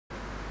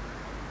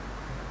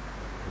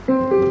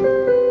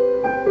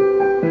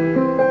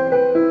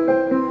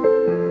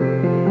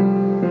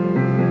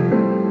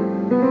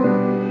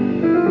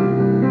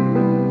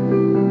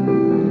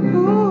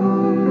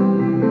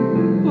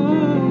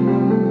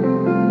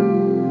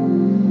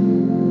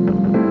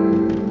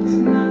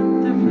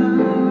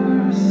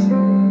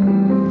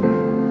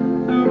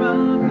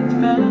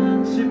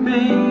Fancy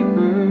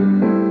paper,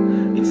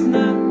 it's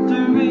not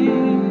the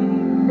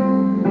ring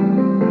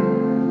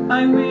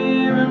I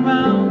wear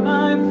around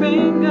my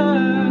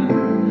finger.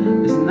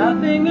 There's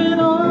nothing in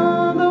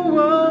all the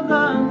world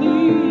I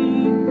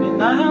need,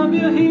 and I have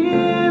you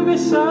here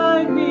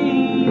beside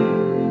me,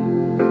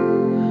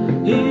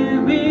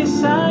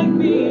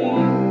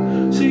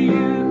 so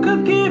you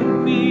could give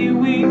me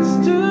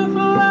wings to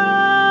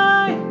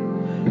fly,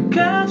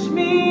 catch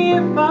me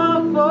if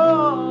I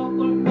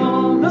fall, or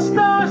all the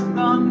stars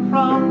down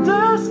from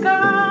the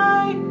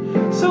sky,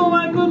 so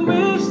I could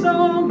wish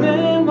on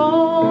them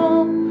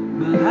all,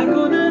 but I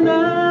couldn't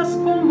ask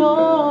for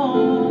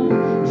more,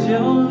 'cause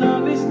your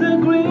love is the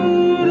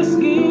greatest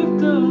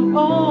gift of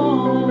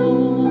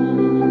all.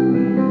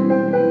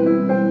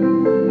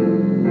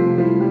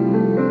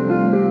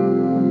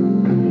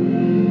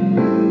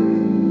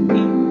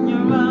 In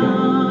your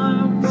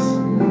arms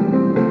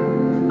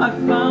I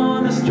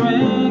found the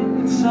strength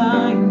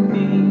inside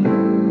me,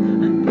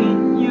 and in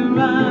your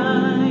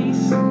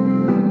eyes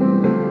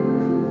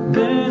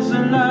there's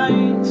a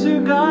light to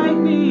guide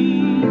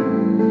me.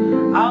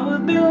 I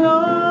would be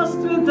lost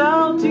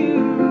without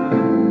you,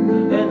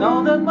 and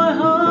all that my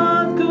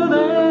heart could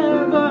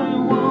ever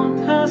want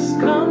has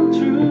come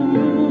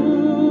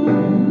true.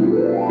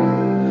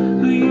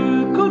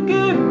 You could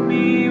give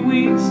me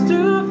wings to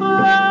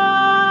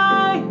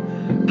fly,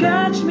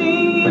 catch me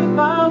if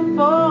I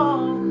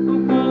fall,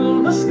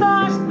 pull the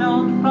stars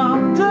down from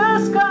the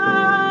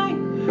sky.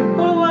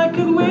 Oh, I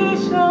could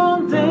wish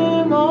on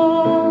them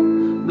all,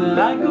 but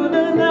I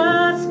couldn't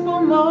ask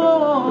for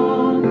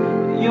more.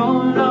 Your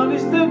love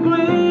is the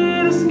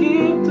greatest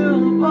gift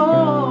of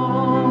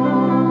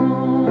all.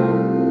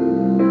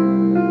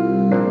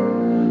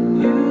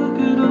 You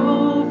could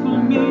offer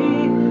me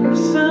the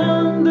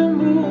sun, the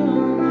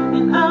moon,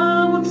 and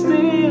I would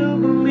still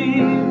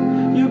believe.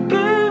 You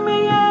gave me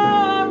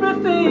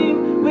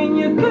everything when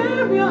you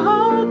gave your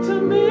heart to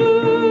me.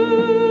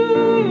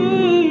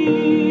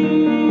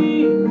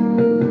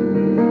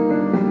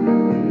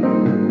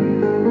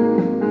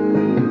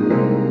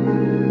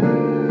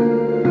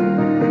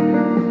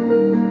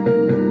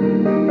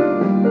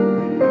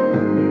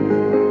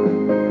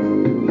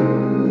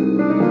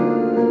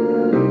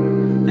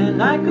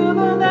 I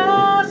couldn't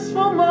ask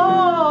for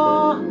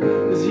more,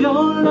 'cause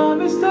your love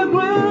is the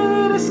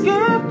greatest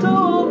gift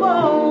of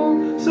all.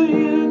 So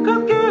you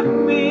could give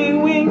me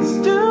wings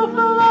to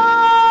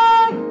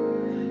fly,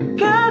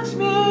 catch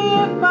me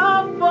if I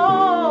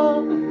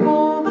fall,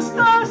 pull the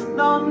stars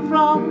down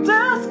from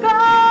the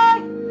sky,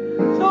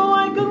 so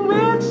I could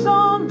reach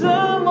on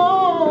them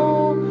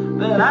all,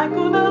 but I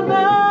couldn't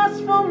ask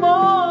for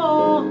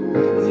more,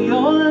 'cause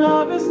your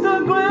love is the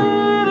greatest